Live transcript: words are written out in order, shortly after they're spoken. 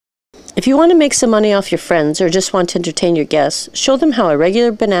If you want to make some money off your friends or just want to entertain your guests, show them how a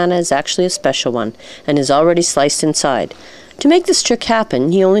regular banana is actually a special one and is already sliced inside. To make this trick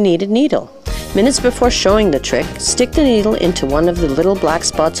happen, you only need a needle. Minutes before showing the trick, stick the needle into one of the little black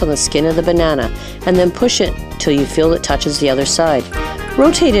spots on the skin of the banana and then push it till you feel it touches the other side.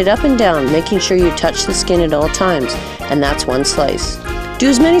 Rotate it up and down, making sure you touch the skin at all times, and that's one slice. Do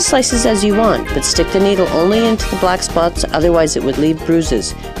as many slices as you want, but stick the needle only into the black spots, otherwise it would leave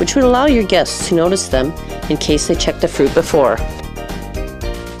bruises, which would allow your guests to notice them in case they check the fruit before.